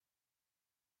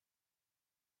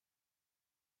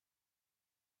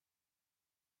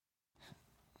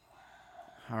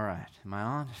All right. Am I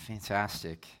on?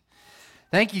 Fantastic.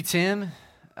 Thank you, Tim.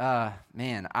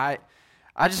 Man, I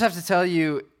just have to tell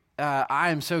you,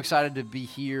 I am so excited to be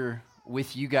here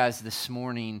with you guys this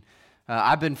morning.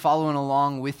 I've been following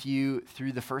along with you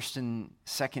through the 1st and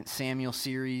 2nd Samuel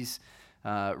series,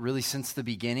 really since the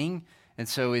beginning. And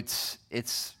so it's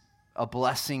a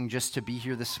blessing just to be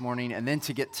here this morning and then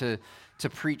to get to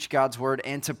preach God's word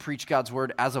and to preach God's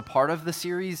word as a part of the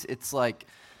series. It's like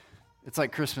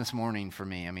Christmas morning for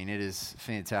me. I mean, it is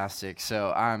fantastic.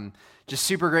 So I'm just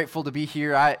super grateful to be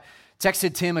here. I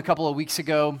texted Tim a couple of weeks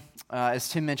ago. As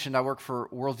Tim mentioned, I work for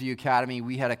Worldview Academy.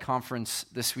 We had a conference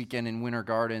this weekend in Winter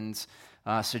Gardens,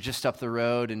 so just up the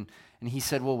road. And he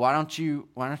said, "Well, why don't you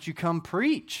come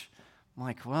preach?" I'm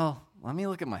like, "Well, let me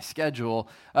look at my schedule."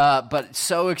 But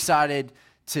so excited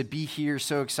to be here.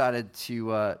 So excited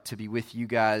to be with you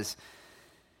guys.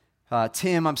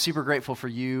 Tim, I'm super grateful for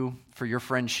you, for your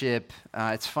friendship.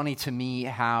 It's funny to me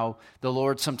how the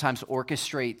Lord sometimes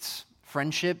orchestrates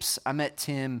friendships. I met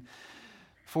Tim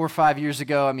 4 or 5 years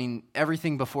ago. I mean,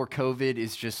 everything before COVID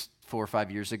is just 4 or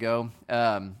 5 years ago.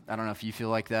 I don't know if you feel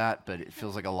like that, but it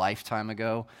feels like a lifetime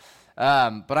ago.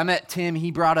 But I met Tim. He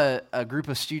brought a group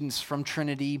of students from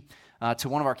Trinity to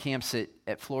one of our camps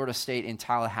at Florida State in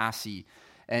Tallahassee.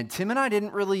 And Tim and I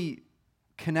didn't really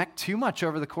connect too much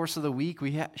over the course of the week.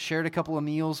 We shared a couple of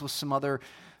meals with some other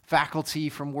faculty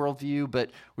from Worldview,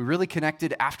 but we really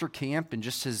connected after camp and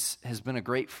just has been a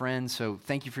great friend. So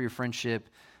thank you for your friendship.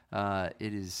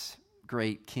 It is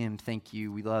great. Kim, thank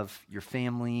you. We love your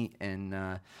family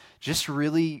and just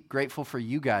really grateful for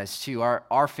you guys too.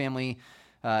 Our family,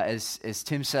 as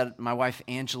Tim said, my wife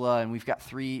Angela, and we've got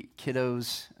 3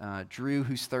 kiddos, Drew,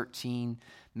 who's 13,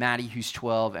 Maddie, who's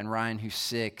 12, and Ryan, who's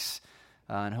 6.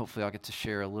 And hopefully I'll get to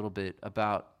share a little bit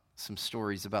about some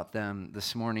stories about them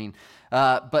this morning.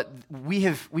 But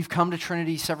we've come to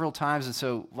Trinity several times, and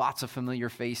so lots of familiar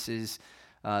faces.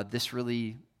 This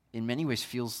really, in many ways,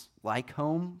 feels like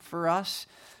home for us.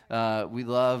 We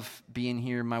love being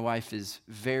here. My wife is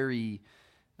very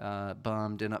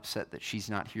bummed and upset that she's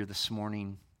not here this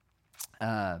morning.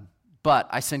 But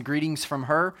I send greetings from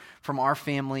her, from our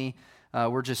family.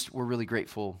 We're really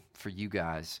grateful for you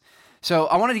guys. So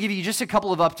I wanted to give you just a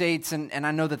couple of updates, and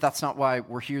I know that that's not why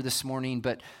we're here this morning,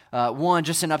 but one,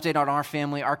 just an update on our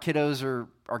family. Our kiddos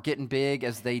are getting big,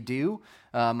 as they do.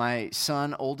 My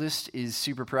son, oldest, is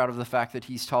super proud of the fact that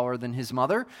he's taller than his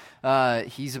mother.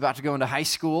 He's about to go into high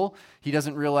school. He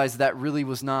doesn't realize that really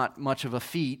was not much of a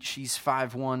feat. She's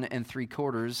 5'1" and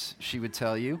 3/4", she would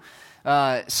tell you.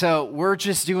 So we're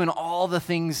just doing all the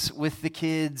things with the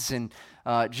kids, and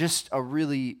just a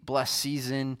really blessed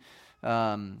season.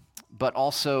 But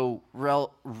also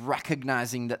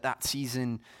recognizing that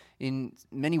season in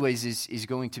many ways is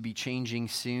going to be changing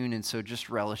soon, and so just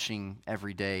relishing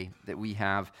every day that we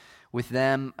have with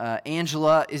them.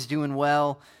 Angela is doing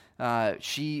well.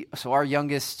 So our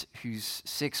youngest, who's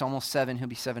 6, almost 7, he'll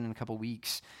be 7 in a couple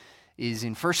weeks, is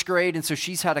in 1st grade, and so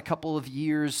she's had a couple of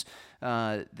years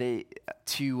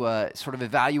to sort of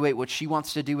evaluate what she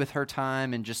wants to do with her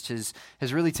time, and just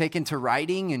has really taken to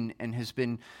writing and has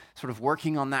been sort of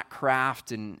working on that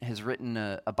craft, and has written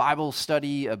a Bible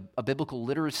study, a biblical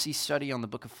literacy study on the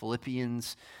book of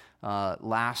Philippians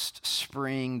last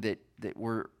spring that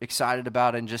we're excited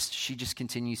about, and she just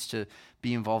continues to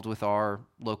be involved with our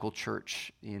local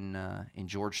church in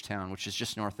Georgetown, which is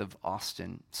just north of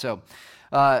Austin. So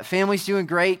family's doing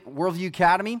great. Worldview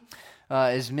Academy,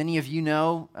 as many of you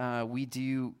know, we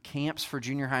do camps for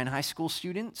junior high and high school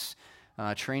students,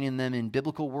 training them in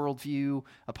biblical worldview,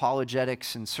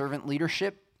 apologetics, and servant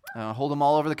leadership. Hold them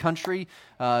all over the country.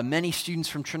 Many students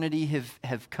from Trinity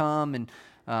have come, and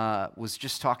was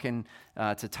just talking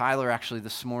to Tyler actually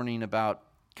this morning about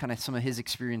kind of some of his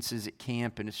experiences at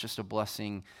camp, and it's just a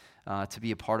blessing to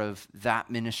be a part of that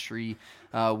ministry.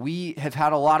 We have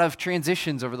had a lot of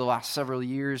transitions over the last several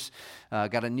years.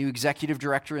 Got a new executive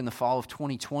director in the fall of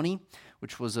 2020,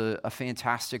 which was a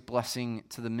fantastic blessing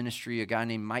to the ministry, a guy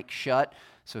named Mike Shutt.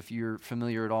 So if you're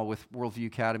familiar at all with Worldview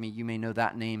Academy, you may know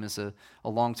that name as a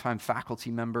longtime faculty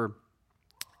member.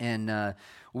 And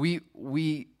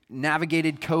we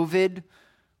navigated COVID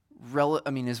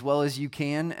as well as you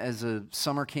can, as a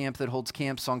summer camp that holds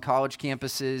camps on college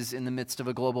campuses in the midst of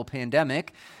a global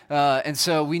pandemic. And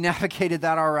so we navigated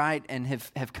that all right, and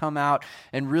have come out,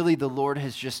 and really the Lord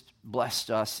has just blessed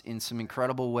us in some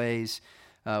incredible ways.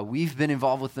 We've been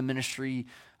involved with the ministry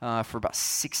for about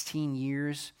 16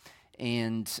 years,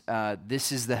 and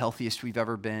this is the healthiest we've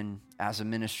ever been as a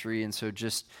ministry, and so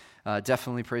just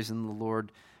definitely praising the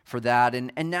Lord for that.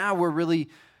 And now we're really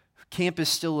camp is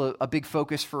still a big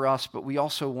focus for us, but we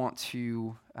also want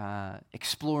to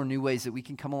explore new ways that we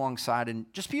can come alongside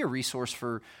and just be a resource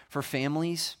for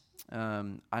families.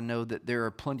 I know that there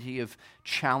are plenty of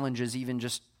challenges, even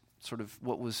just sort of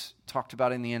what was talked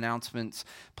about in the announcements,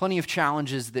 plenty of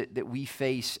challenges that we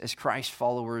face as Christ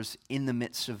followers in the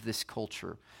midst of this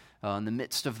culture, in the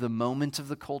midst of the moment of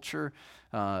the culture,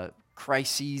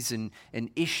 crises and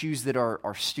issues that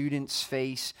our students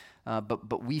face,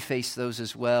 but we face those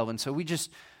as well. And so we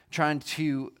just trying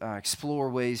to explore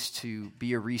ways to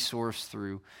be a resource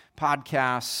through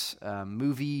podcasts,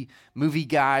 movie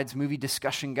guides, movie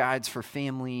discussion guides for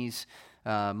families,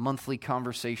 monthly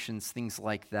conversations, things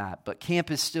like that. But camp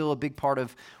is still a big part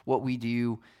of what we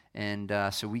do, and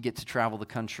so we get to travel the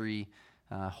country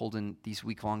holding these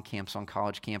week-long camps on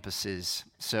college campuses.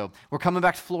 So we're coming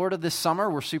back to Florida this summer.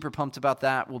 We're super pumped about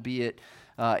that. We'll be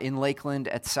in Lakeland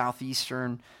at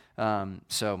Southeastern,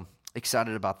 so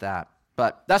excited about that.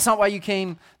 But that's not why you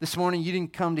came this morning. You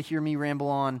didn't come to hear me ramble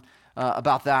on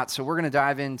about that. So we're going to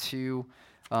dive into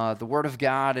the Word of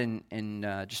God and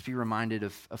just be reminded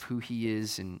of who He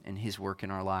is and His work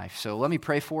in our life. So let me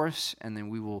pray for us, and then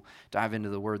we will dive into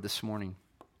the Word this morning.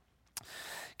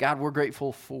 God, we're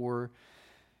grateful for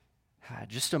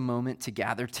just a moment to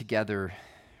gather together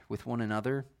with one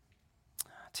another,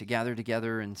 to gather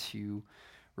together and to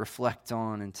reflect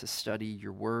on and to study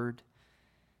Your Word.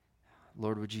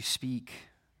 Lord, would You speak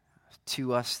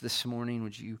to us this morning?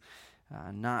 Would You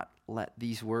not let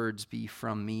these words be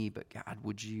from me, but God,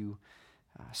 would You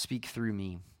speak through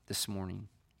me this morning?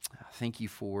 Thank You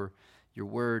for Your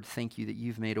Word. Thank You that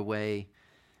You've made a way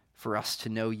for us to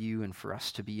know You and for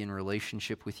us to be in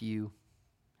relationship with You.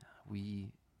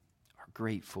 We are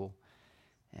grateful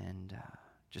and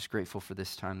just grateful for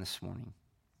this time this morning.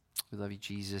 We love You,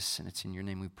 Jesus, and it's in Your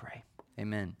name we pray.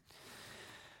 Amen.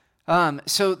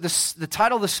 So the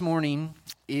title this morning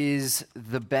is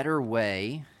The Better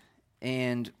Way,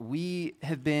 and we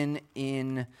have been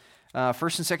in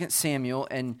 1st and 2nd Samuel,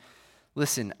 and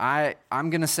listen, I'm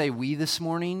going to say we this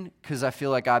morning because I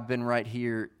feel like I've been right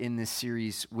here in this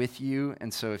series with you,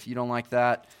 and so if you don't like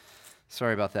that,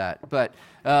 sorry about that. But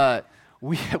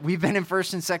we've been in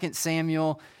 1st and 2nd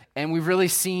Samuel, and we've really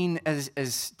seen,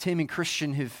 as Tim and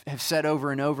Christian have said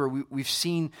over and over, we've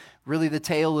seen really the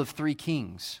tale of three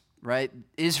kings. Right?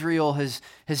 Israel has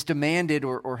demanded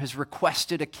or has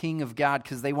requested a king of God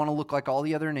because they want to look like all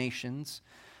the other nations.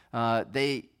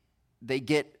 They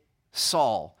get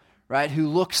Saul, right, who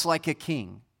looks like a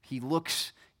king. He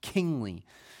looks kingly.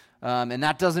 And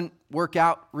that doesn't work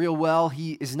out real well.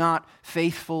 He is not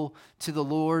faithful to the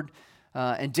Lord.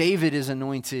 And David is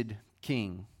anointed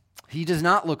king. He does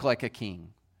not look like a king.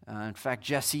 In fact,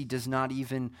 Jesse does not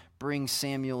even bring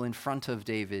Samuel in front of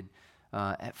David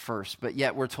at first, but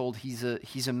yet we're told he's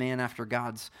a man after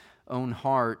God's own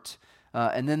heart.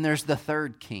 And then there's the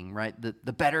third king, right?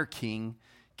 The better king,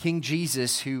 King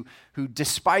Jesus, who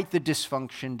despite the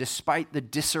dysfunction, despite the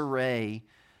disarray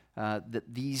that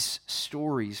these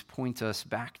stories point us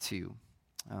back to,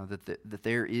 that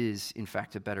there is, in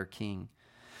fact, a better king.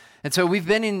 And so we've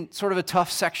been in sort of a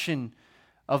tough section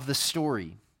of the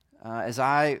story. As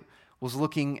I was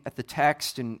looking at the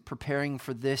text and preparing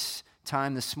for this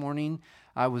time this morning,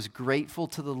 I was grateful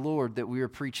to the Lord that we were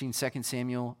preaching 2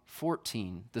 Samuel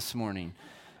 14 this morning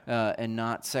and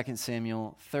not 2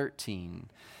 Samuel 13.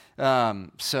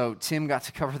 So Tim got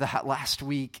to cover that last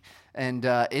week, and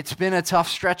it's been a tough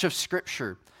stretch of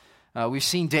Scripture. We've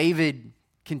seen David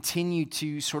continue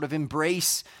to sort of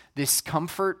embrace this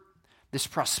comfort, this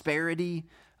prosperity.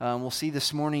 We'll see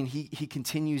this morning he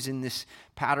continues in this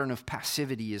pattern of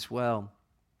passivity as well.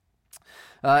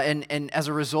 And as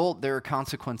a result, there are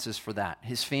consequences for that.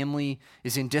 His family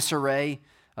is in disarray.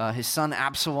 His son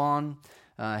Absalom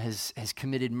has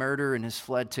committed murder and has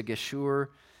fled to Geshur.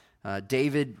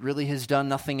 David really has done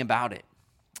nothing about it.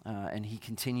 And he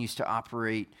continues to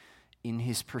operate in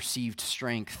his perceived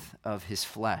strength of his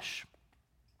flesh.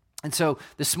 And so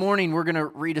this morning, we're going to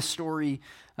read a story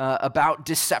about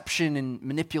deception and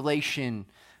manipulation.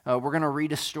 We're going to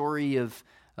read a story of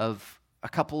a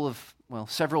couple of,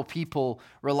 several people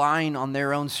relying on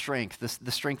their own strength,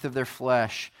 the strength of their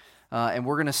flesh. And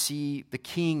we're going to see the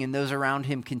king and those around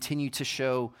him continue to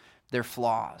show their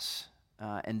flaws.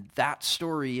 And that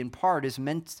story, in part, is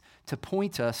meant to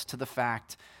point us to the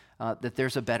fact that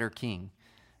there's a better king.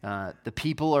 The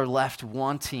people are left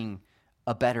wanting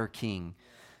a better king.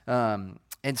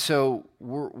 And so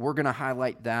we're going to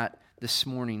highlight that this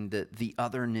morning, the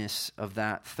otherness of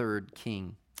that third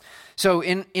king. So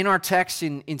in our text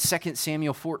in 2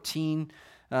 Samuel 14,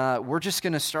 We're just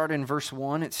going to start in verse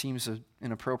 1. It seems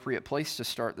an appropriate place to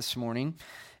start this morning.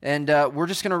 And we're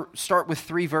just going to start with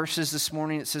 3 verses this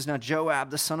morning. It says, "Now Joab,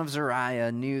 the son of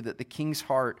Zeruiah, knew that the king's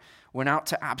heart went out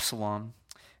to Absalom.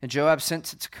 And Joab sent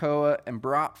to Tekoa and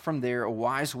brought from there a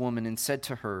wise woman and said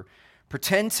to her,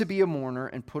 'Pretend to be a mourner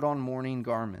and put on mourning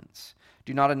garments.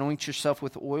 Do not anoint yourself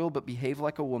with oil, but behave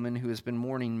like a woman who has been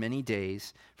mourning many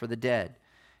days for the dead.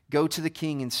 Go to the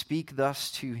king and speak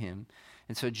thus to him.'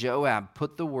 And so Joab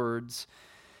put the words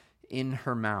in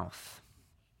her mouth."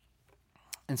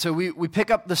 And so we pick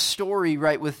up the story,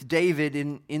 right, with David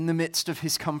in the midst of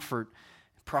his comfort,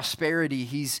 prosperity.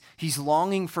 He's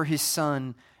longing for his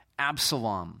son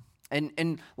Absalom.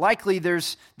 And likely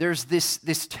there's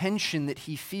this tension that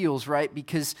he feels, right?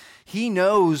 Because he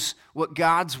knows what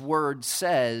God's word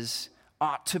says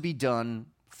ought to be done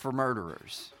for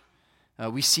murderers.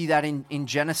 We see that in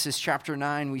Genesis chapter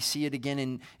 9. We see it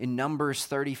again in Numbers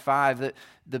 35. That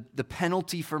the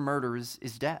penalty for murder is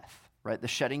death, right? The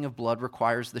shedding of blood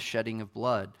requires the shedding of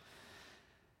blood.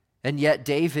 And yet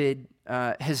David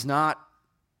has not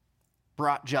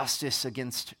brought justice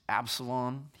against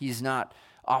Absalom. He's not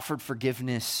offered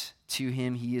forgiveness to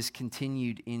him. He has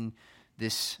continued in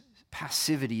this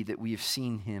passivity that we have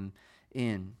seen him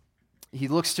in. He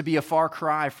looks to be a far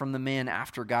cry from the man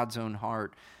after God's own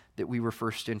heart that we were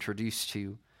first introduced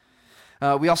to.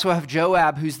 We also have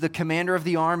Joab, who's the commander of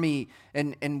the army,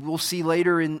 and we'll see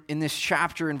later in this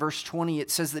chapter, in verse 20, it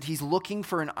says that he's looking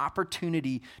for an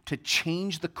opportunity to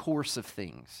change the course of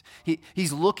things.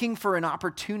 He's looking for an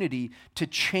opportunity to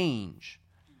change.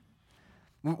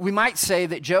 We might say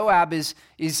that Joab is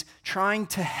trying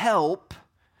to help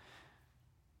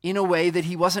in a way that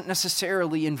he wasn't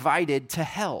necessarily invited to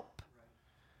help.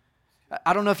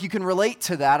 I don't know if you can relate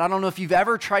to that. I don't know if you've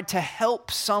ever tried to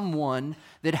help someone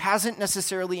that hasn't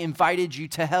necessarily invited you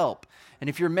to help. And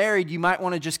if you're married, you might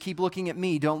want to just keep looking at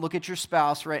me. Don't look at your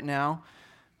spouse right now.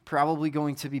 Probably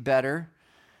going to be better,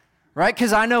 right?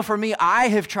 Because I know for me, I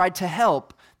have tried to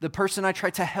help. The person I try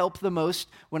to help the most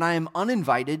when I am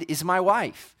uninvited is my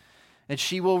wife. And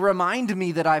she will remind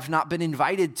me that I've not been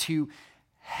invited to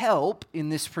help in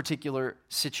this particular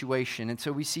situation. And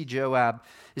so we see Joab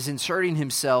is inserting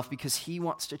himself because he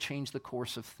wants to change the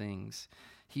course of things.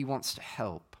 He wants to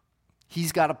help.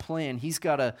 He's got a plan. He's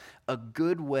got a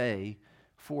good way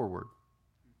forward.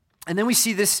 And then we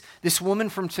see this woman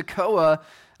from Tekoa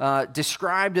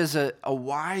described as a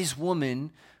wise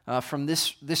woman from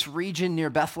this region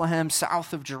near Bethlehem,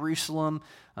 south of Jerusalem,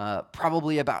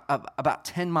 probably about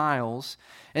 10 miles.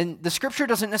 And the scripture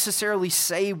doesn't necessarily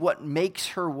say what makes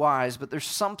her wise, but there's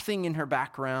something in her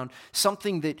background,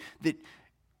 something that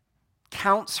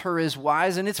counts her as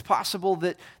wise. And it's possible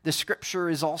that the scripture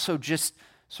is also just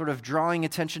sort of drawing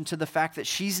attention to the fact that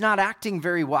she's not acting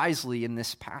very wisely in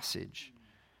this passage.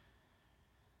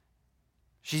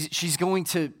 She's going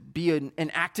to be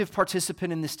an active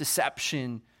participant in this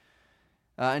deception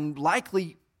and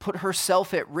likely put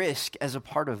herself at risk as a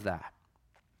part of that.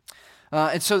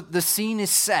 And so the scene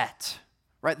is set,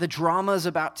 right? The drama is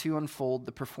about to unfold.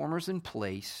 The performer's in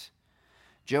place.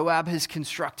 Joab has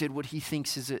constructed what he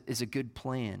thinks is a good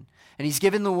plan. And he's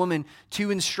given the woman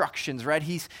 2 instructions, right?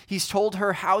 He's told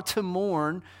her how to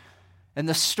mourn and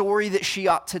the story that she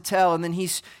ought to tell. And then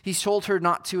he's told her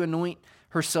not to anoint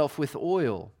herself with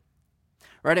oil,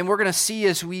 right? And we're going to see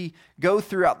as we go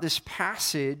throughout this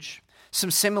passage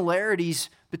some similarities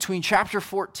between chapter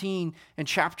 14 and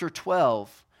chapter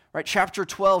 12, right? Chapter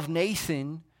 12,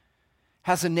 Nathan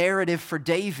has a narrative for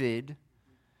David,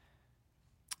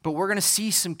 but we're going to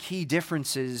see some key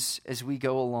differences as we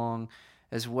go along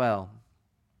as well.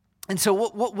 And so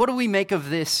what do we make of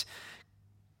this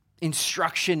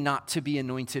instruction not to be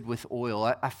anointed with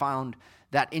oil? I found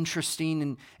that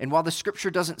interesting, and while the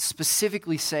scripture doesn't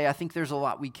specifically say, I think there's a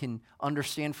lot we can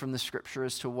understand from the scripture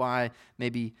as to why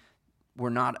maybe we're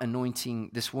not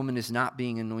anointing, this woman is not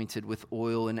being anointed with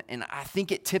oil. And I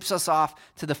think it tips us off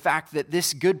to the fact that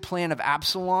this good plan of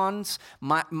Absalom's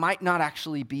might not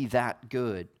actually be that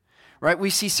good, right? We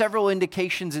see several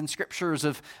indications in scriptures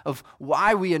of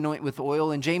why we anoint with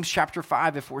oil. In James chapter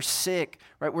 5, if we're sick,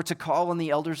 right, we're to call on the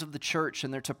elders of the church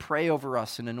and they're to pray over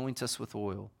us and anoint us with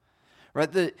oil.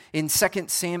 Right, in 1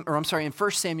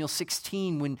 Samuel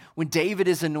 16, when David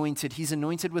is anointed, he's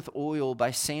anointed with oil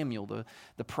by Samuel,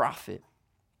 the prophet.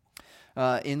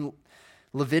 In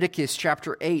Leviticus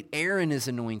chapter 8, Aaron is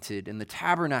anointed and the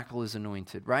tabernacle is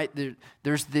anointed, right?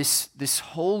 There's this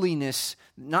holiness,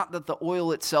 not that the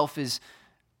oil itself is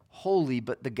holy,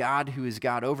 but the God who is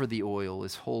God over the oil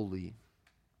is holy.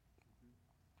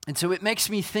 And so it makes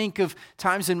me think of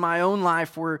times in my own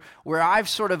life where I've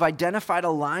sort of identified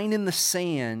a line in the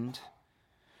sand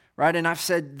right? And I've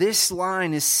said this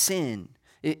line is sin.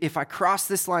 If I cross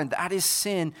this line, that is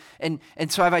sin. And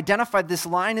so I've identified this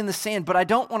line in the sand, but I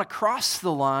don't want to cross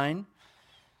the line.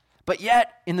 But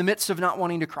yet, in the midst of not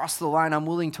wanting to cross the line, I'm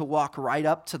willing to walk right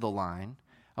up to the line.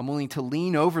 I'm willing to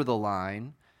lean over the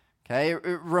line. Okay?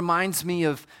 It reminds me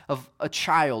of a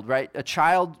child, right? A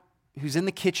child who's in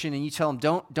the kitchen and you tell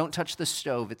them, don't touch the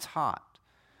stove, it's hot.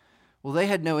 Well, they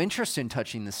had no interest in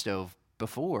touching the stove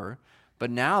before, but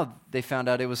now they found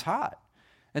out it was hot.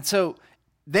 And so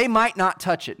they might not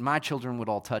touch it. My children would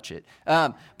all touch it.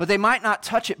 But they might not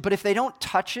touch it. But if they don't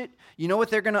touch it, you know what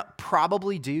they're going to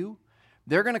probably do?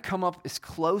 They're going to come up as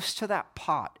close to that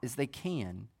pot as they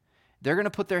can. They're going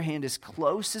to put their hand as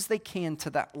close as they can to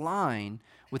that line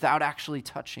without actually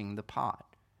touching the pot.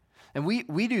 And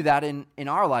we do that in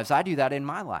our lives. I do that in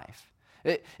my life.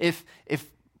 If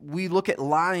we look at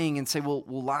lying and say, well,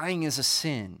 lying is a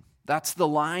sin. That's the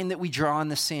line that we draw in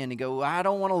the sand and go, well, I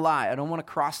don't want to lie. I don't want to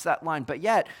cross that line. But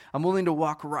yet, I'm willing to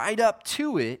walk right up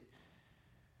to it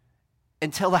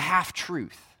and tell a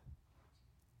half-truth.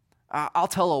 I'll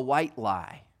tell a white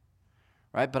lie,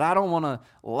 right? But I don't want to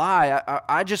lie.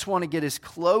 I just want to get as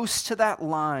close to that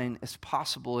line as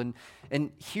possible.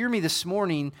 And hear me this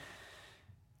morning,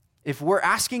 if we're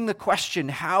asking the question,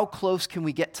 how close can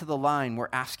we get to the line, we're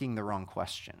asking the wrong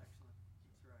question.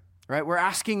 Right? We're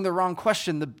asking the wrong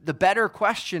question. The better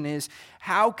question is,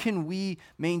 how can we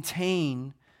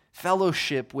maintain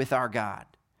fellowship with our God?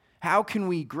 How can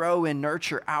we grow and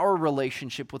nurture our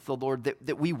relationship with the Lord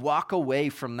that we walk away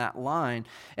from that line?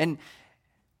 And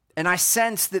I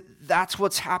sense that that's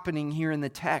what's happening here in the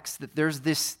text, that there's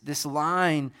this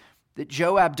line that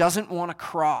Joab doesn't want to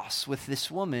cross with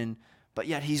this woman, but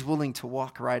yet he's willing to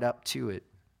walk right up to it.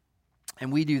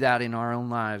 And we do that in our own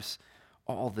lives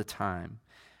all the time.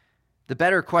 The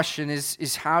better question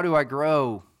is how do I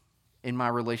grow in my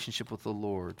relationship with the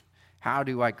Lord? How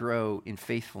do I grow in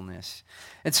faithfulness?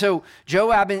 And so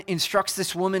Joab instructs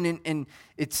this woman, and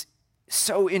it's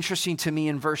so interesting to me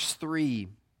in verse 3. It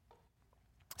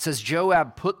says,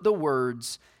 Joab put the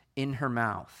words in her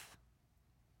mouth.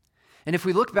 And if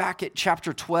we look back at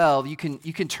chapter 12, you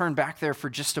can turn back there for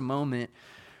just a moment,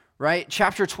 right?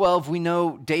 Chapter 12, we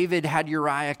know David had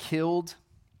Uriah killed.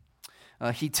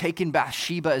 He'd taken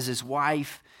Bathsheba as his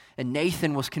wife, and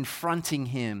Nathan was confronting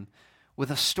him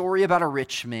with a story about a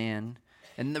rich man,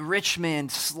 and the rich man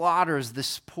slaughters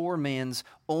this poor man's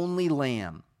only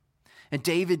lamb. And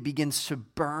David begins to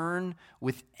burn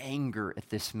with anger at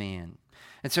this man.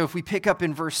 And so if we pick up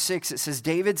in verse 6, it says,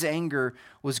 David's anger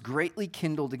was greatly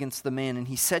kindled against the man, and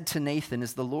he said to Nathan,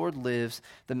 as the Lord lives,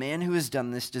 the man who has done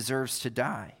this deserves to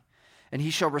die. And he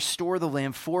shall restore the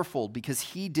lamb fourfold because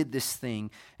he did this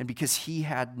thing and because he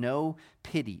had no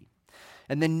pity.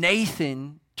 And then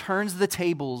Nathan turns the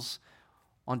tables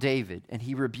on David, and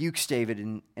he rebukes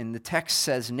David. And the text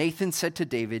says, Nathan said to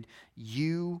David,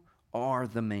 you are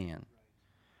the man.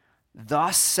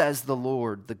 Thus says the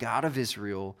Lord, the God of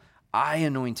Israel, I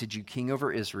anointed you king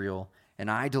over Israel, and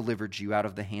I delivered you out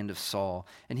of the hand of Saul.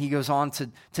 And he goes on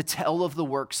to tell of the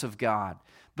works of God.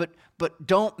 But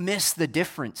don't miss the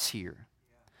difference here.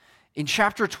 In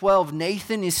chapter 12,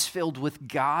 Nathan is filled with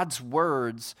God's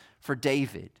words for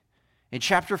David. In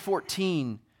chapter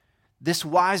 14, this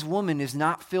wise woman is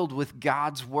not filled with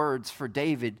God's words for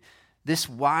David. This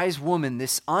wise woman,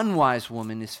 this unwise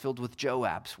woman, is filled with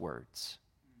Joab's words.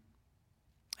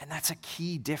 And that's a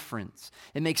key difference.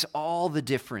 It makes all the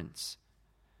difference.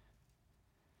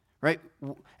 Right?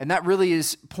 And that really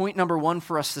is point number one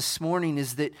for us this morning,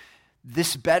 is that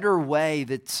this better way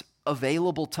that's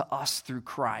available to us through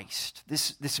Christ,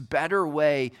 this better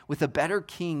way with a better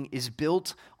king, is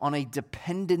built on a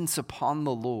dependence upon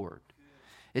the Lord.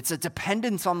 It's a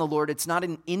dependence on the Lord. It's not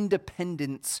an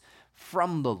independence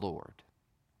from the Lord.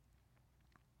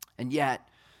 And yet,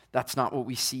 that's not what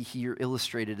we see here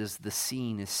illustrated as the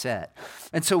scene is set.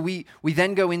 And so we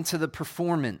then go into the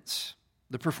performance.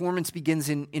 The performance begins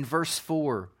in verse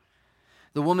 4.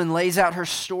 The woman lays out her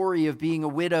story of being a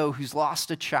widow who's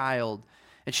lost a child,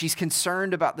 and she's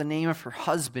concerned about the name of her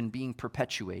husband being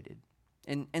perpetuated,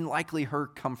 and likely her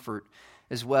comfort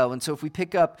as well. And so if we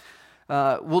pick up,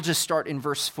 we'll just start in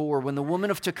verse 4. When the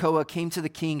woman of Tekoa came to the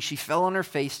king, she fell on her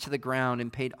face to the ground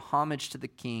and paid homage to the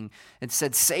king and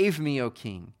said, "Save me, O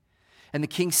king." And the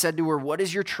king said to her, "What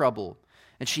is your trouble?"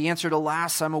 And she answered,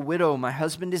 "Alas, I'm a widow. My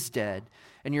husband is dead.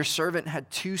 And your servant had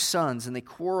 2 sons, and they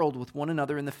quarreled with one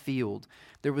another in the field.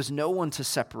 There was no one to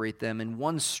separate them, and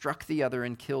one struck the other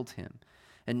and killed him.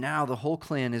 And now the whole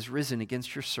clan is risen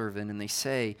against your servant, and they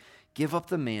say, 'Give up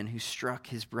the man who struck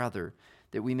his brother,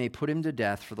 that we may put him to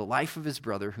death for the life of his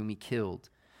brother whom he killed.'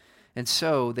 And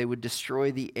so they would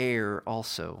destroy the heir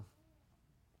also."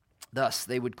 Thus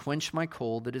they would quench my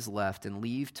coal that is left and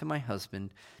leave to my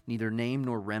husband neither name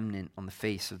nor remnant on the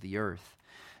face of the earth.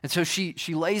 And so she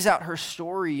lays out her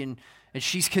story, and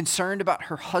she's concerned about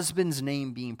her husband's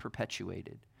name being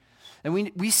perpetuated.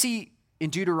 And we see in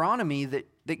Deuteronomy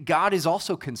that God is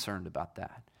also concerned about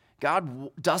that. God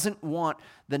doesn't want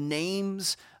the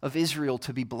names of Israel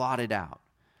to be blotted out.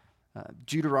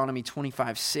 Deuteronomy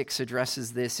 25:6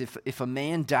 addresses this. If a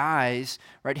man dies,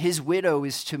 right, his widow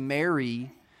is to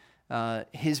marry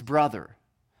his brother,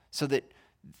 so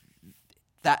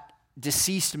that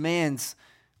deceased man's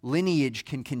lineage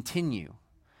can continue.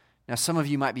 Now, some of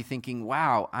you might be thinking,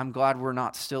 wow, I'm glad we're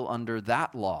not still under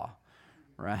that law,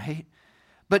 right?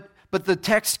 But the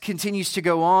text continues to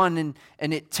go on,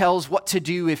 and it tells what to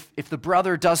do if the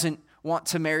brother doesn't want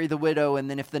to marry the widow, and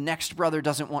then if the next brother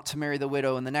doesn't want to marry the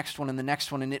widow, and the next one, and the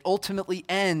next one, and it ultimately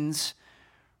ends,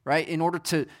 right, in order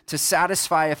to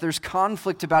satisfy, if there's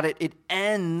conflict about it, it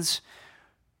ends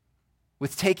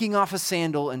with taking off a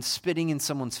sandal and spitting in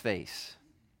someone's face.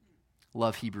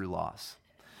 Love Hebrew laws.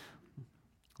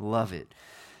 Love it.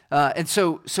 And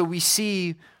so we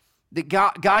see that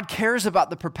God cares about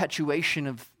the perpetuation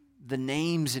of the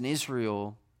names in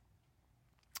Israel,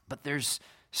 but there's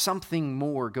something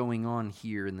more going on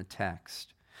here in the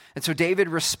text. And so David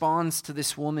responds to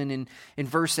this woman in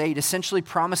verse 8, essentially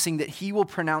promising that he will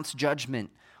pronounce judgment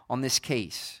on this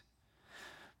case.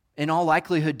 In all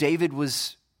likelihood, David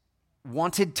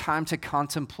wanted time to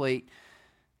contemplate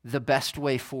the best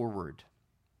way forward,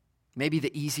 maybe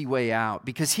the easy way out,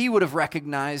 because he would have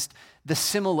recognized the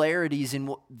similarities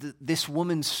in this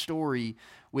woman's story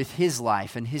with his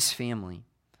life and his family.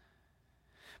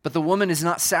 But the woman is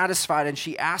not satisfied, and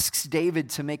she asks David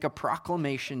to make a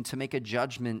proclamation, to make a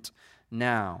judgment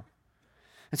now.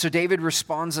 And so David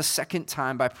responds a second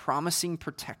time by promising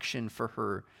protection for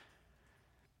her.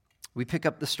 We pick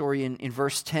up the story in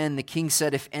verse 10. The king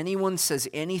said, "If anyone says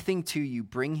anything to you,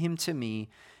 bring him to me,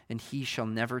 and he shall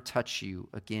never touch you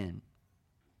again."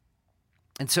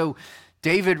 And so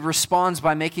David responds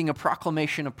by making a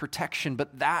proclamation of protection,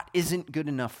 but that isn't good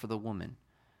enough for the woman.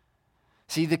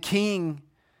 See, the king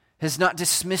has not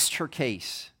dismissed her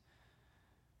case.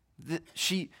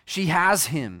 She has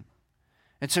him.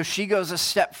 And so she goes a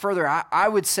step further. I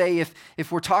would say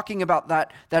if we're talking about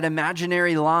that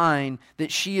imaginary line,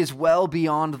 that she is well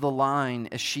beyond the line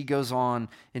as she goes on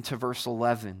into verse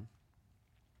 11.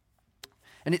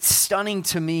 And it's stunning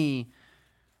to me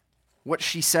what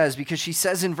she says, because she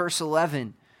says in verse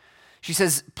 11, she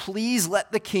says, "Please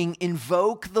let the king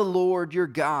invoke the Lord your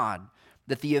God,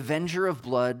 that the avenger of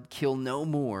blood kill no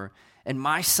more, and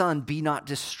my son be not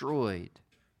destroyed."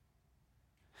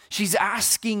 She's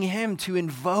asking him to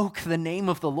invoke the name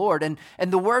of the Lord. And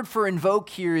the word for invoke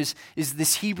here is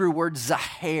this Hebrew word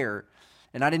zaher.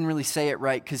 And I didn't really say it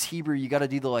right, because Hebrew, you got to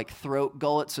do the throat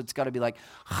gullet, so it's got to be right?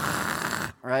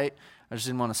 I just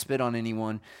didn't want to spit on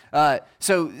anyone. But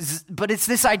it's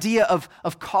this idea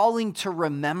of calling to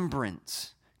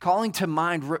remembrance, calling to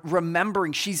mind,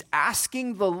 remembering. She's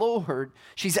asking the Lord,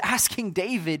 she's asking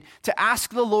David to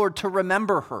ask the Lord to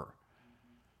remember her.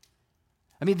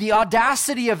 I mean, the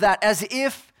audacity of that, as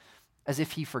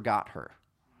if he forgot her.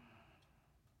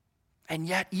 And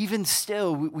yet, even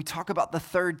still, we talk about the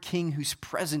third king who's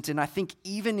present, and I think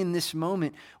even in this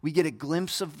moment, we get a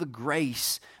glimpse of the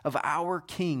grace of our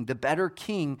king, the better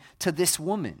king, to this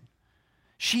woman.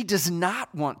 She does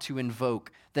not want to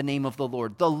invoke the name of the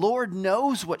Lord. The Lord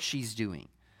knows what she's doing.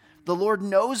 The Lord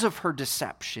knows of her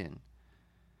deception.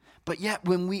 But yet,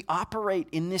 when we operate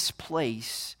in this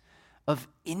place of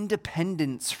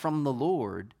independence from the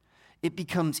Lord, it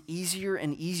becomes easier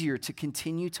and easier to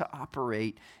continue to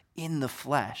operate in the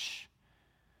flesh.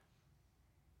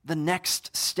 The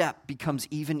next step becomes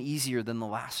even easier than the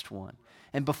last one.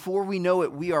 And before we know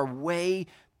it, we are way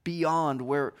beyond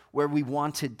where we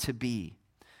wanted to be.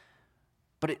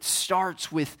 But it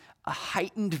starts with a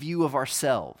heightened view of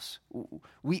ourselves.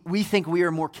 We think we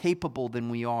are more capable than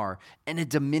we are, and a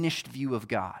diminished view of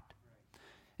God.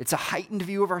 It's a heightened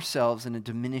view of ourselves and a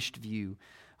diminished view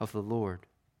of the Lord.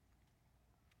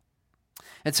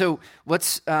 And so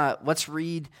let's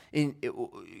read,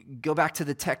 go back to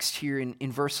the text here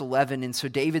in verse 11. And so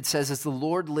David says, "As the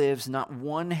Lord lives, not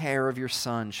one hair of your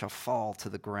son shall fall to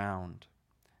the ground."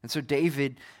 And so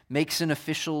David makes an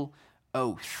official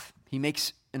oath. He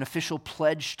makes an official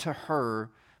pledge to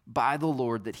her by the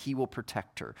Lord that he will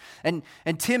protect her. And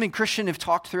Tim and Christian have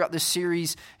talked throughout this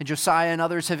series, and Josiah and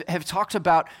others have talked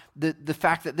about the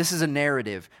fact that this is a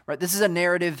narrative, right? This is a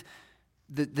narrative.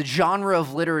 The genre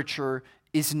of literature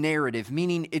is narrative,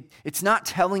 meaning it's not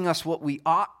telling us what we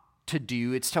ought to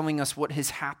do. It's telling us what has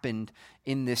happened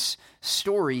in this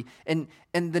story. And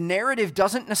the narrative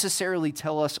doesn't necessarily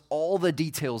tell us all the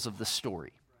details of the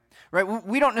story, right?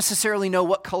 We don't necessarily know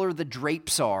what color the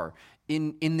drapes are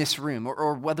in this room,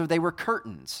 or whether they were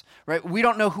curtains, right? We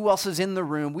don't know who else is in the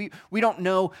room. We don't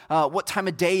know what time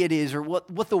of day it is or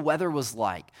what the weather was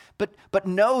like. But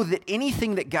know that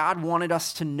anything that God wanted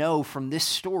us to know from this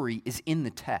story is in the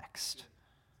text,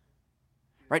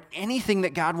 right? Anything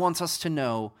that God wants us to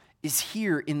know is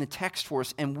here in the text for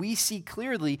us, and we see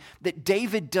clearly that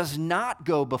David does not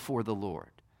go before the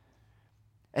Lord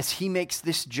as he makes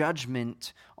this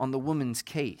judgment on the woman's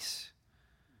case.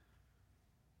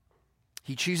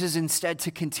 He chooses instead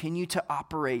to continue to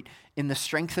operate in the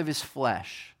strength of his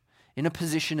flesh, in a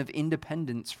position of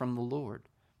independence from the Lord.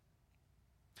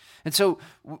 And so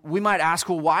we might ask,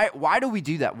 well, why do we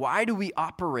do that? Why do we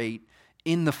operate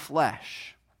in the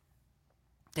flesh?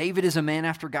 David is a man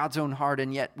after God's own heart,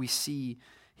 and yet we see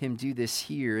him do this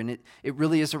here. And it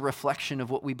really is a reflection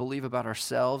of what we believe about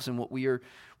ourselves and what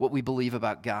we believe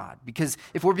about God. Because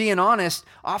if we're being honest,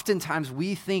 oftentimes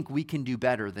we think we can do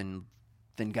better than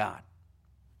God.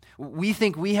 We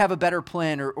think we have a better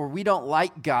plan, or we don't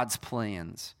like God's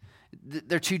plans.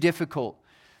 They're too difficult.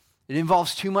 It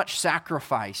involves too much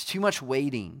sacrifice, too much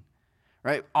waiting,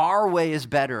 right? Our way is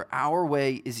better. Our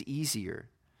way is easier.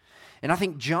 And I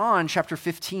think John chapter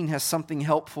 15 has something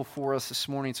helpful for us this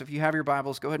morning. So if you have your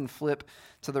Bibles, go ahead and flip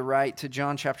to the right to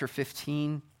John chapter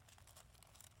 15.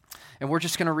 And we're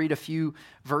just going to read a few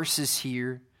verses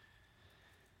here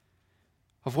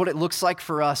of what it looks like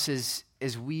for us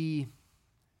as we...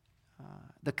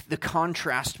 The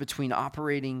contrast between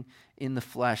operating in the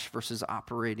flesh versus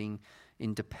operating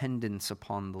in dependence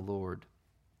upon the Lord.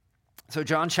 So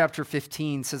John chapter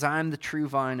 15 says, I am the true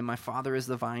vine, and my Father is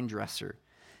the vine dresser.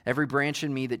 Every branch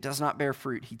in me that does not bear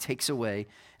fruit, he takes away.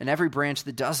 And every branch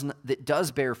that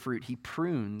does bear fruit, he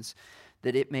prunes,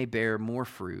 that it may bear more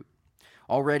fruit.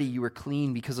 Already you are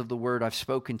clean because of the word I've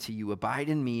spoken to you. Abide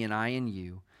in me, and I in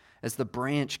you. As the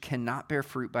branch cannot bear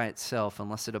fruit by itself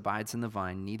unless it abides in the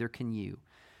vine, neither can you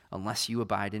unless you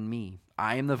abide in me.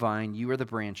 I am the vine, you are the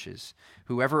branches.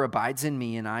 Whoever abides in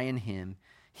me and I in him,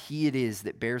 he it is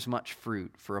that bears much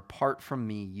fruit, for apart from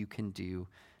me you can do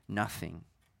nothing.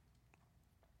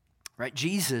 Right?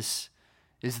 Jesus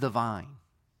is the vine.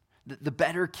 The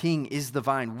better king is the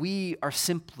vine. We are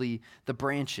simply the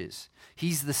branches.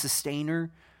 He's the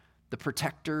sustainer, the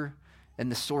protector, and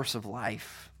the source of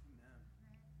life.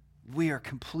 We are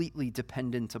completely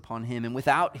dependent upon him. And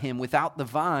without him, without the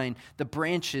vine, the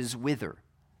branches wither.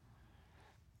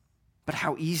 But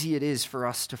how easy it is for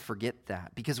us to forget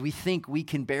that, because we think we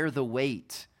can bear the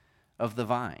weight of the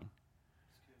vine.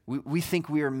 We think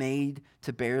we are made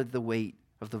to bear the weight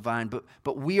of the vine,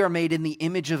 but we are made in the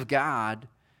image of God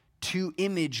to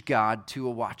image God to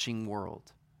a watching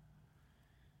world.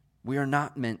 We are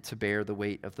not meant to bear the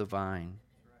weight of the vine.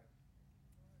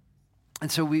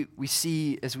 And so we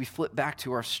see, as we flip back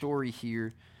to our story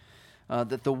here,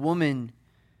 that the woman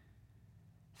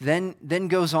then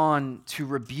goes on to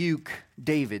rebuke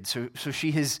David. So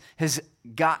she has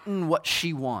gotten what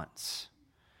she wants.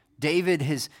 David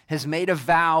has made a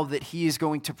vow that he is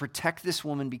going to protect this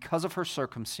woman because of her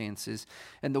circumstances,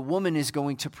 and the woman is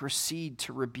going to proceed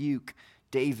to rebuke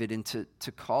David and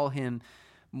to call him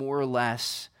more or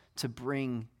less to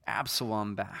bring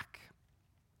Absalom back.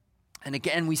 And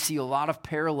again, we see a lot of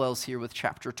parallels here with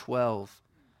chapter 12.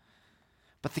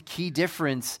 But the key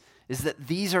difference is that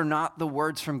these are not the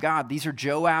words from God. These are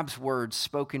Joab's words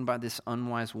spoken by this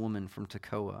unwise woman from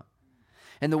Tekoa.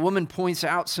 And the woman points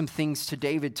out some things to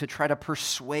David to try to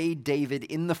persuade David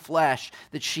in the flesh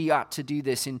that she ought to do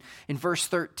this. In verse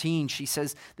 13, she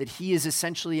says that he is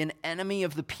essentially an enemy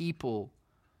of the people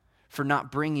for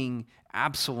not bringing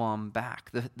Absalom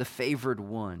back, the favored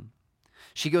one.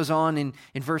 She goes on in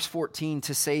verse 14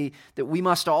 to say that we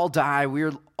must all die. We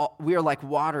are like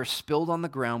water spilled on the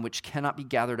ground, which cannot be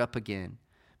gathered up again.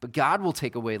 But God will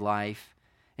take away life,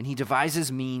 and he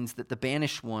devises means that the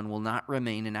banished one will not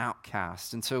remain an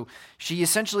outcast. And so she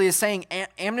essentially is saying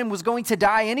Amnon was going to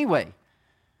die anyway.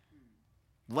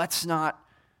 Let's not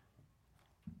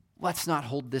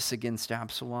hold this against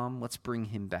Absalom. Let's bring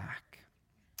him back.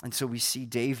 And so we see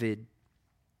David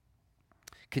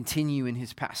continue in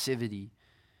his passivity.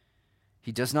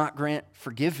 He does not grant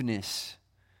forgiveness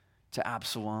to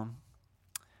Absalom,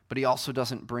 but he also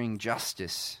doesn't bring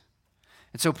justice.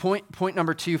 And so point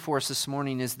number 2 for us this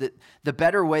morning is that the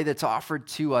better way that's offered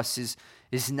to us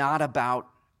is not about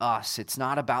us. It's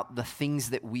not about the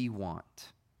things that we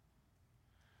want.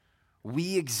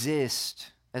 We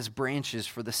exist as branches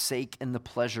for the sake and the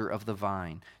pleasure of the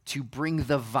vine, to bring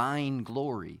the vine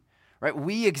glory, right?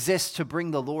 We exist to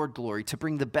bring the Lord glory, to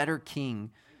bring the better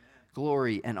King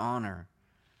glory and honor.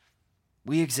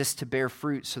 We exist to bear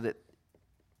fruit so that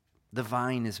the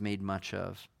vine is made much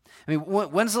of. I mean,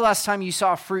 when's the last time you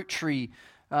saw a fruit tree,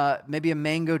 maybe a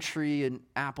mango tree, an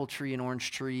apple tree, an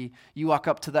orange tree? You walk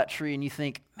up to that tree and you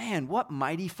think, man, what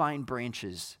mighty fine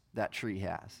branches that tree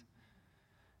has.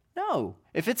 No.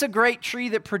 If it's a great tree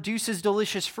that produces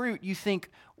delicious fruit, you think,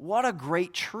 what a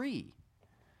great tree.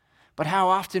 But how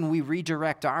often we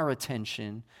redirect our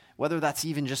attention, whether that's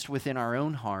even just within our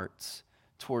own hearts,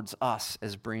 towards us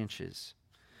as branches.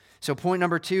 So point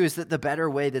number 2 is that the better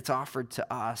way that's offered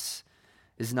to us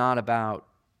is not about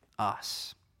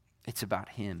us. It's about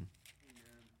him.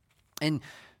 Amen.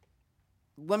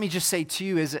 And let me just say to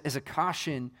you as a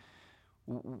caution,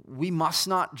 we must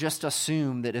not just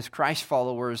assume that as Christ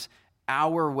followers,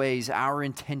 our ways, our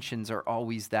intentions are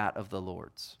always that of the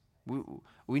Lord's.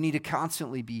 We need to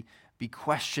constantly be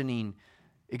questioning,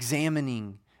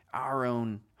 examining our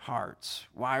own hearts.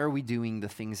 Why are we doing the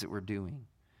things that we're doing?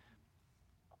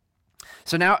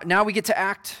 So now we get to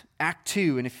Act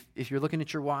 2, and if you're looking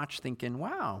at your watch thinking,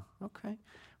 wow, okay,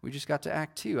 we just got to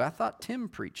Act 2. I thought Tim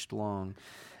preached long.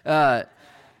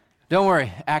 Don't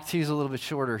worry, Act 2 is a little bit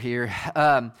shorter here,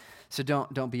 so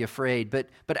don't be afraid. But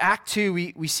Act 2,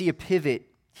 we see a pivot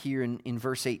here in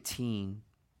verse 18,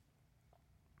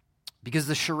 because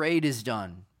the charade is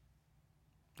done.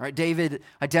 Right, David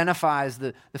identifies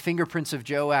the fingerprints of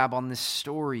Joab on this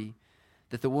story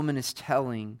that the woman is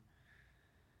telling.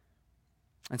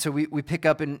 And so we pick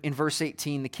up in verse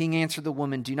 18, the king answered the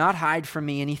woman, "Do not hide from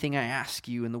me anything I ask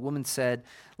you." And the woman said,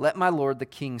 "Let my lord the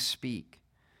king speak."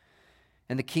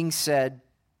 And the king said,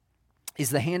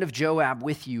 "Is the hand of Joab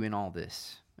with you in all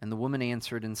this?" And the woman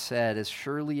answered and said, "As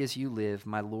surely as you live,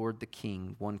 my lord the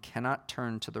king, one cannot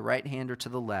turn to the right hand or to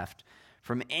the left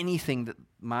from anything that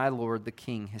my lord the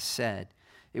king has said.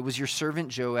 It was your servant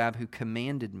Joab who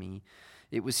commanded me.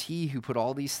 It was he who put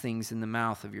all these things in the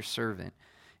mouth of your servant.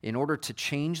 In order to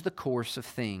change the course of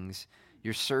things,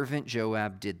 your servant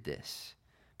Joab did this.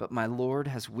 But my Lord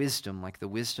has wisdom like the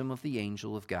wisdom of the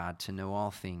angel of God to know all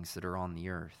things that are on the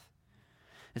earth."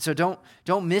 And so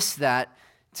don't miss that.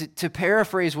 To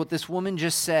paraphrase what this woman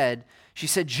just said, she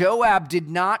said, Joab did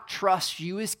not trust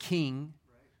you as king.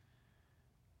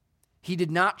 He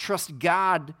did not trust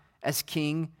God as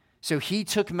king, so he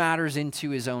took matters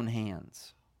into his own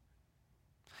hands.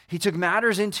 He took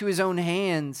matters into his own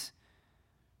hands,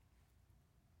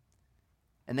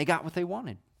 and they got what they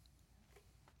wanted.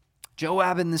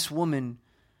 Joab and this woman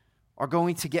are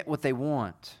going to get what they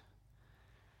want.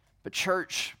 But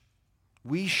church,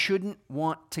 we shouldn't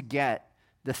want to get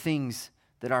the things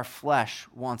that our flesh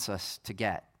wants us to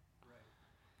get.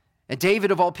 And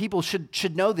David, of all people,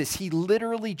 should know this. He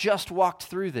literally just walked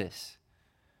through this.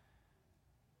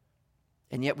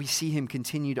 And yet we see him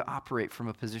continue to operate from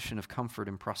a position of comfort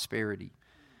and prosperity.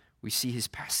 We see his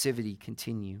passivity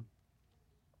continue.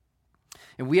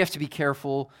 And we have to be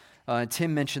careful.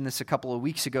 Tim mentioned this a couple of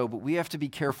weeks ago, but we have to be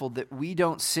careful that we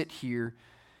don't sit here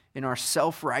in our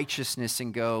self-righteousness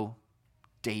and go,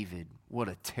 David, what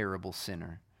a terrible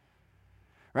sinner.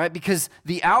 Right? Because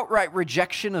the outright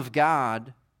rejection of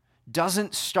God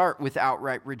doesn't start with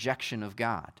outright rejection of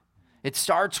God. It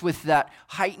starts with that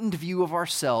heightened view of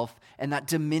ourself and that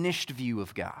diminished view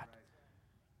of God.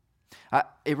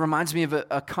 It reminds me of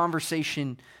a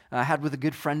conversation I had with a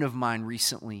good friend of mine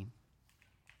recently.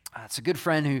 It's a good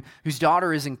friend whose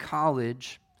daughter is in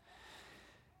college,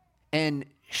 and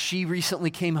she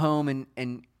recently came home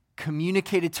and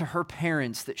communicated to her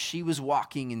parents that she was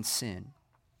walking in sin,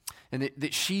 and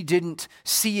that she didn't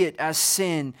see it as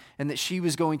sin, and that she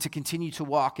was going to continue to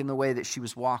walk in the way that she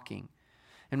was walking.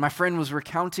 And my friend was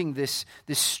recounting this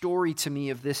story to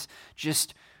me of this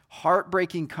just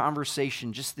heartbreaking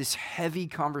conversation, just this heavy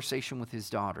conversation with his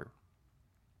daughter.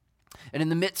 And in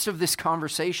the midst of this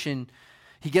conversation,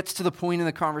 he gets to the point in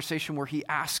the conversation where he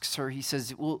asks her, he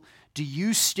says, well, do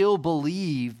you still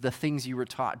believe the things you were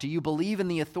taught? Do you believe in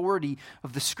the authority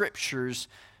of the scriptures?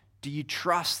 Do you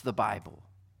trust the Bible?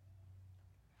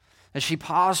 And she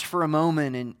paused for a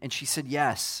moment and she said,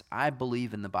 yes, I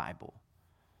believe in the Bible.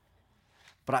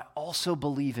 But I also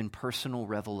believe in personal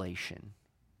revelation.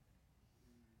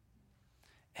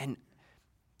 And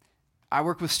I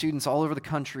work with students all over the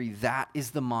country. That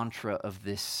is the mantra of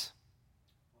this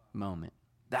moment.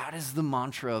 That is the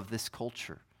mantra of this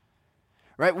culture.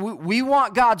 Right? We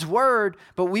want God's word,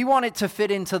 but we want it to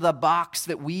fit into the box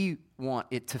that we want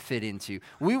it to fit into.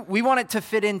 We want it to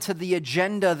fit into the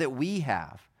agenda that we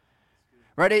have.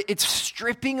 Right? It's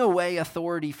stripping away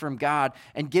authority from God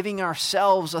and giving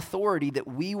ourselves authority that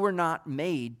we were not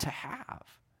made to have.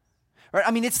 Right?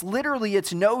 I mean, it's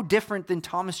no different than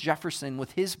Thomas Jefferson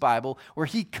with his Bible, where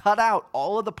he cut out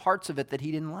all of the parts of it that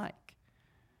he didn't like.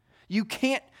 You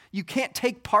can't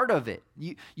take part of it.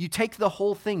 You take the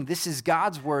whole thing. This is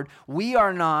God's word. We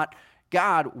are not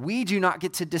God. We do not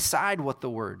get to decide what the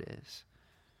word is.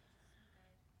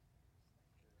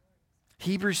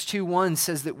 Hebrews 2:1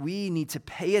 says that we need to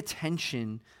pay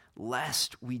attention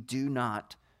lest we do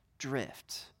not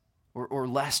drift, or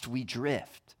lest we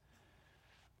drift.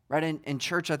 Right? In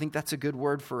church, I think that's a good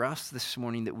word for us this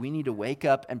morning, that we need to wake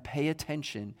up and pay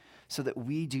attention so that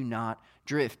we do not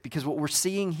drift. Because what we're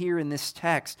seeing here in this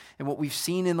text and what we've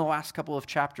seen in the last couple of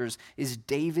chapters is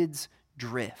David's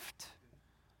drift.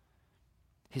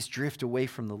 His drift away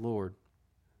from the Lord.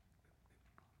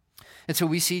 And so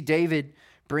we see David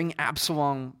bring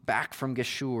Absalom back from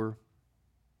Geshur.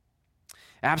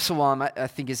 Absalom, I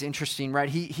think, is interesting, right?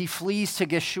 He flees to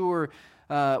Geshur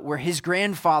where his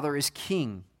grandfather is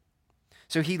king.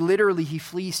 So he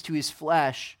flees to his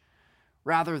flesh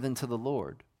rather than to the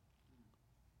Lord.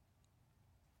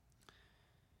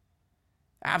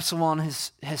 Absalom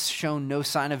has shown no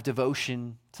sign of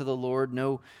devotion to the Lord,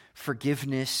 no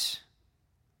forgiveness,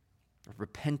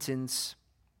 repentance.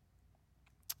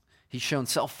 He's shown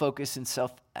self-focus and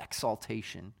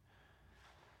self-exaltation.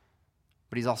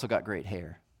 But he's also got great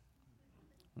hair.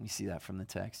 We see that from the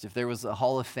text. If there was a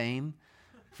hall of fame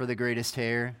for the greatest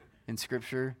hair in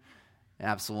Scripture,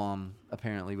 Absalom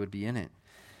apparently would be in it.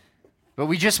 But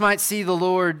we just might see the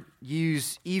Lord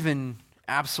use even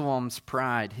Absalom's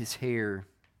pride, his hair,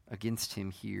 against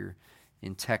him here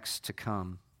in texts to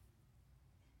come.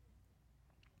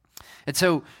 And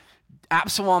so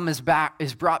Absalom is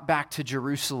brought back to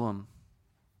Jerusalem.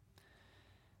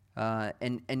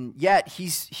 And yet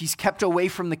he's kept away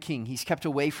from the king. He's kept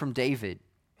away from David.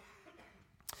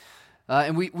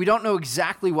 And we don't know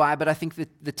exactly why, but I think that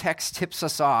the text tips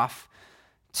us off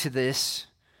to this,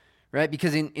 right?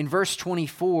 Because in verse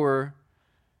 24,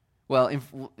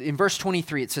 in verse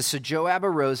 23, it says, "So Joab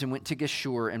arose and went to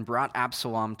Geshur and brought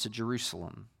Absalom to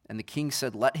Jerusalem. And the king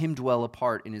said, 'Let him dwell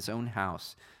apart in his own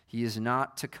house. He is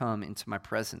not to come into my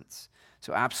presence.'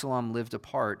 So Absalom lived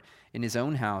apart in his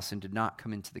own house and did not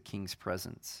come into the king's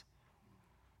presence."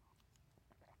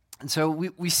 And so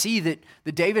we see that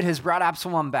David has brought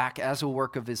Absalom back as a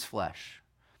work of his flesh,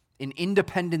 in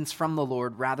independence from the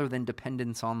Lord rather than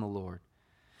dependence on the Lord.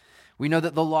 We know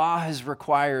that the law has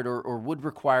required or would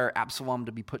require Absalom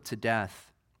to be put to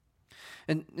death.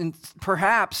 And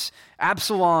perhaps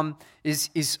Absalom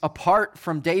is apart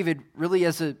from David really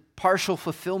as a partial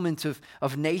fulfillment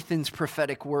of Nathan's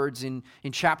prophetic words in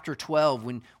chapter 12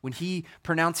 when he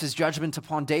pronounces judgment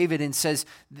upon David and says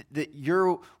that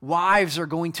your wives are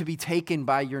going to be taken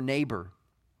by your neighbor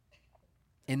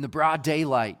in the broad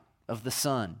daylight of the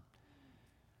sun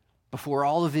before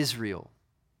all of Israel.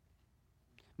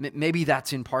 Maybe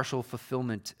that's in partial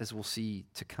fulfillment, as we'll see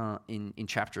to come in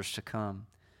chapters to come.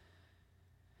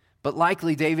 But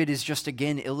likely David is just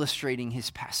again illustrating his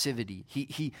passivity.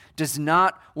 He does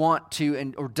not want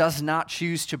to or does not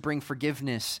choose to bring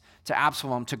forgiveness to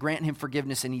Absalom, to grant him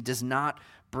forgiveness, and he does not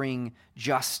bring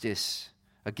justice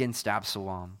against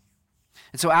Absalom.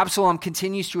 And so Absalom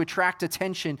continues to attract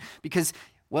attention because,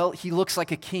 well, he looks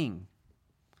like a king.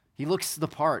 He looks the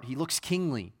part. He looks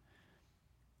kingly.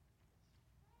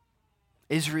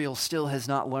 Israel still has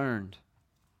not learned.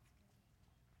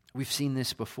 We've seen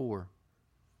this before.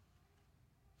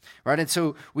 Right, and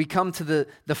so we come to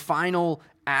the final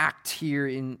act here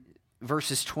in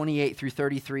verses 28 through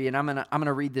 33, and I'm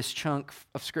gonna read this chunk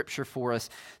of scripture for us.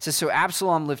 It says, "So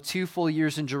Absalom lived 2 full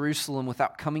years in Jerusalem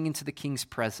without coming into the king's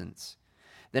presence.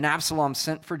 Then Absalom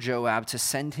sent for Joab to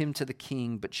send him to the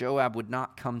king, but Joab would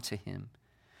not come to him.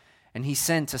 And he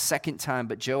sent a second time,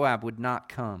 but Joab would not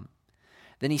come.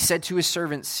 Then he said to his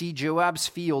servants, 'See, Joab's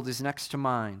field is next to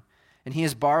mine, and he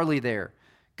has barley there.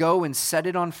 Go and set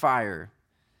it on fire.'"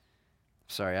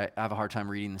 Sorry, I have a hard time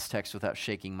reading this text without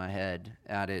shaking my head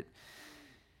at it.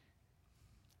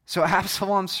 "So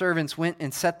Absalom's servants went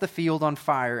and set the field on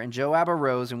fire, and Joab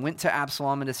arose and went to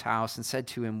Absalom at his house and said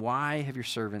to him, 'Why have your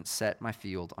servants set my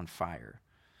field on fire?'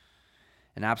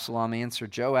 And Absalom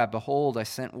answered Joab, 'Behold, I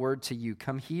sent word to you,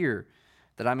 come here,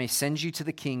 that I may send you to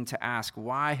the king to ask,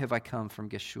 why have I come from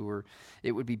Geshur?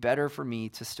 It would be better for me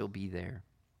to still be there.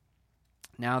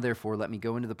 Now, therefore, let me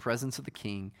go into the presence of the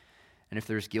king, and if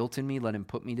there is guilt in me, let him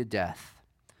put me to death.'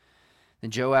 Then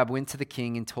Joab went to the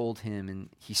king and told him, and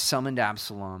he summoned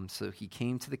Absalom. So he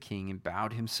came to the king and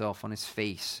bowed himself on his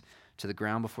face to the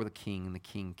ground before the king, and the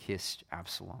king kissed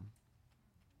Absalom."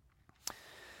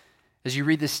 As you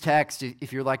read this text,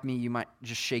 if you're like me, you might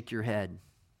just shake your head,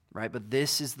 right? But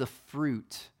this is the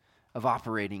fruit of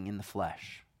operating in the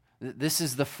flesh. This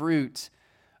is the fruit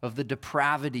of the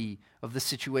depravity of the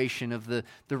situation, of the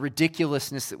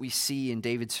ridiculousness that we see in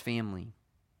David's family.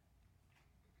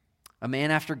 A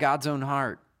man after God's own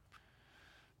heart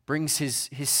brings his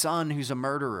son, who's a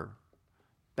murderer,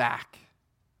 back.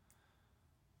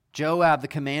 Joab, the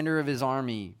commander of his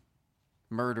army,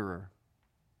 murderer.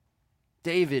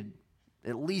 David,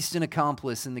 at least an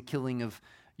accomplice in the killing of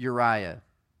Uriah.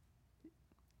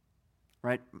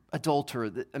 Right?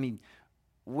 Adulterer. I mean,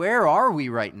 where are we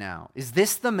right now? Is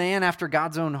this the man after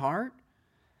God's own heart?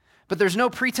 But there's no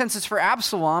pretenses for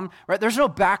Absalom, right? There's no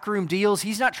backroom deals.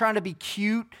 He's not trying to be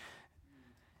cute.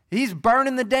 He's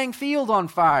burning the dang field on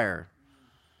fire.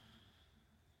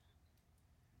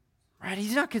 Right?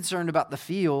 He's not concerned about the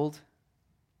field.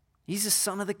 He's the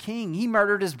son of the king. He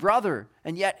murdered his brother,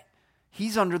 and yet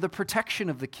he's under the protection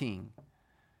of the king.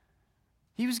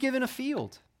 He was given a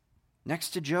field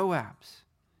next to Joab's.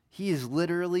 He is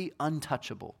literally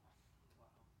untouchable.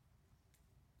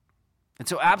 And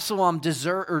so Absalom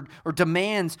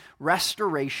demands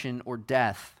restoration or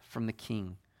death from the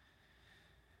king.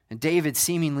 And David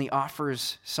seemingly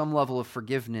offers some level of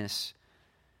forgiveness,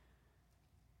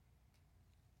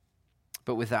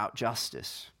 but without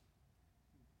justice.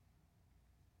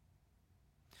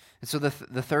 And so the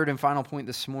third and final point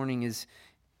this morning is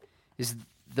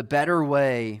the better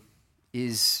way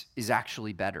is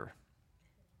actually better.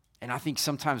 And I think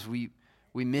sometimes we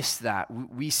miss that.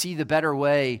 We see the better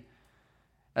way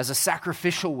as a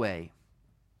sacrificial way.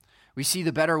 We see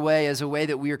the better way as a way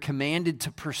that we are commanded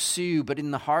to pursue, but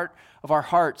in the heart of our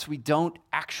hearts, we don't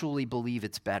actually believe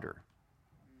it's better.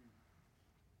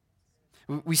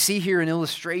 We see here an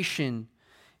illustration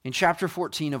in chapter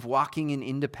 14 of walking in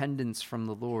independence from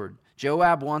the Lord.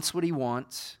 Joab wants what he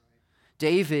wants.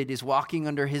 David is walking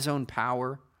under his own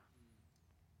power.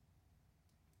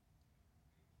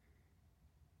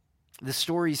 The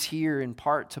story's here in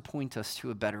part to point us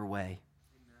to a better way.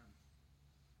 Amen.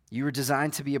 You were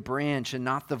designed to be a branch and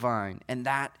not the vine, and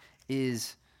that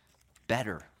is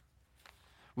better.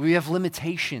 We have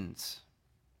limitations,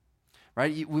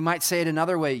 right? We might say it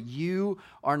another way. You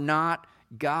are not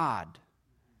God.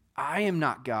 I am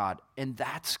not God, and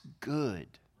that's good.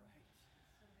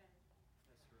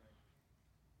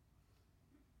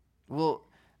 Well,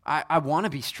 I want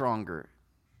to be stronger.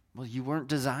 Well, you weren't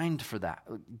designed for that.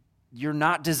 You're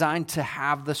not designed to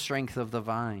have the strength of the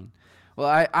vine.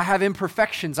 Well, I have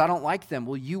imperfections. I don't like them.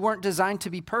 Well, you weren't designed to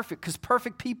be perfect because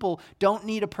perfect people don't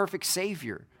need a perfect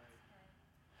Savior.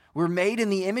 We're made in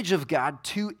the image of God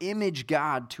to image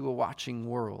God to a watching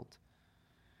world.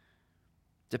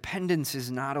 Dependence is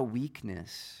not a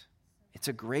weakness. It's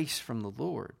a grace from the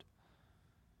Lord.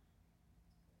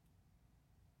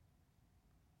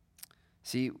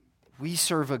 See, we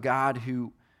serve a God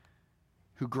who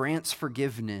grants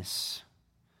forgiveness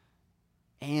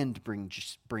and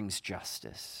brings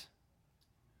justice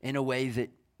in a way that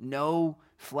no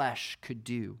flesh could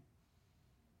do.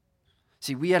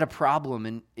 See, we had a problem,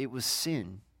 and it was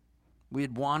sin. We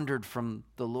had wandered from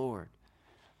the Lord.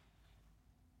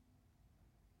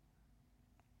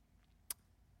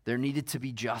 There needed to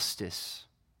be justice.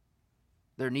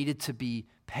 There needed to be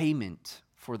payment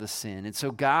for the sin. And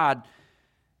so God,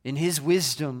 in his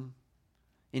wisdom,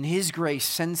 in his grace,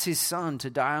 sends his son to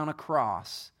die on a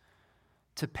cross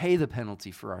to pay the penalty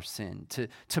for our sin,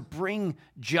 to bring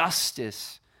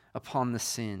justice upon the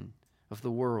sin of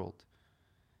the world.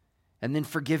 And then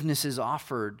forgiveness is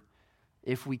offered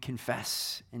if we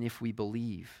confess and if we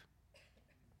believe.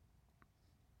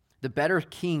 The better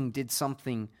king did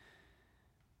something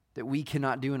that we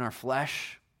cannot do in our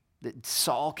flesh, that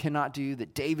Saul cannot do,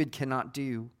 that David cannot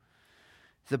do.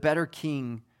 The better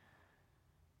king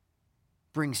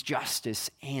brings justice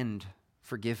and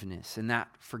forgiveness, and that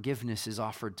forgiveness is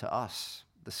offered to us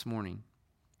this morning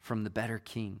from the better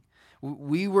king.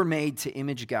 We were made to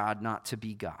image God, not to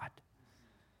be God.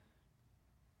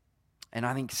 And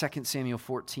I think 2 Samuel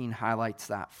 14 highlights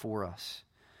that for us.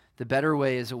 The better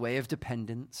way is a way of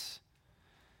dependence.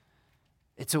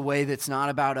 It's a way that's not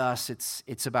about us,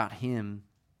 it's about him.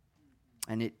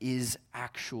 And it is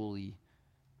actually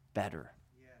better.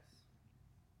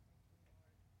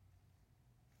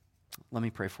 Let me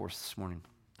pray for us this morning.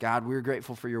 God, we're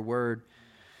grateful for your word.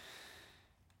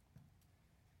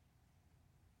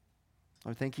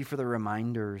 Lord, thank you for the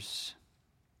reminders,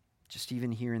 just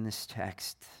even here in this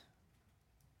text,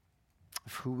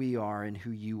 of who we are and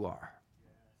who you are.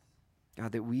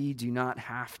 God, that we do not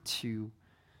have to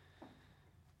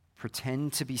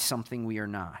pretend to be something we are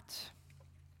not.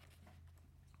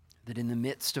 That in the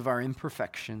midst of our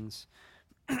imperfections,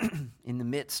 in the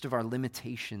midst of our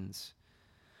limitations,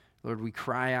 Lord, we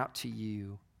cry out to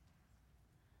you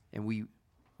and we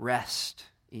rest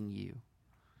in you.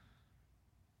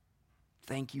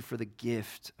 Thank you for the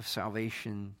gift of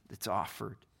salvation that's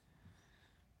offered,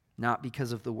 not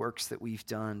because of the works that we've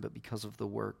done, but because of the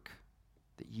work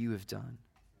that you have done.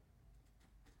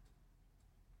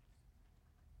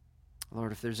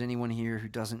 Lord, if there's anyone here who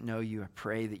doesn't know you, I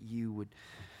pray that you would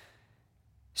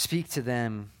speak to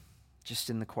them just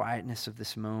in the quietness of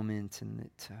this moment, and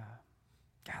that,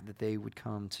 God, that they would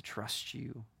come to trust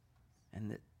you, and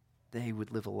that they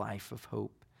would live a life of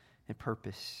hope and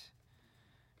purpose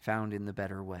found in the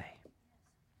better way,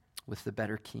 with the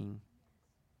better King.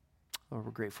 Lord,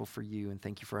 we're grateful for you, and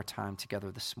thank you for our time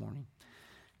together this morning.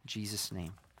 In Jesus'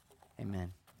 name,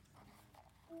 amen.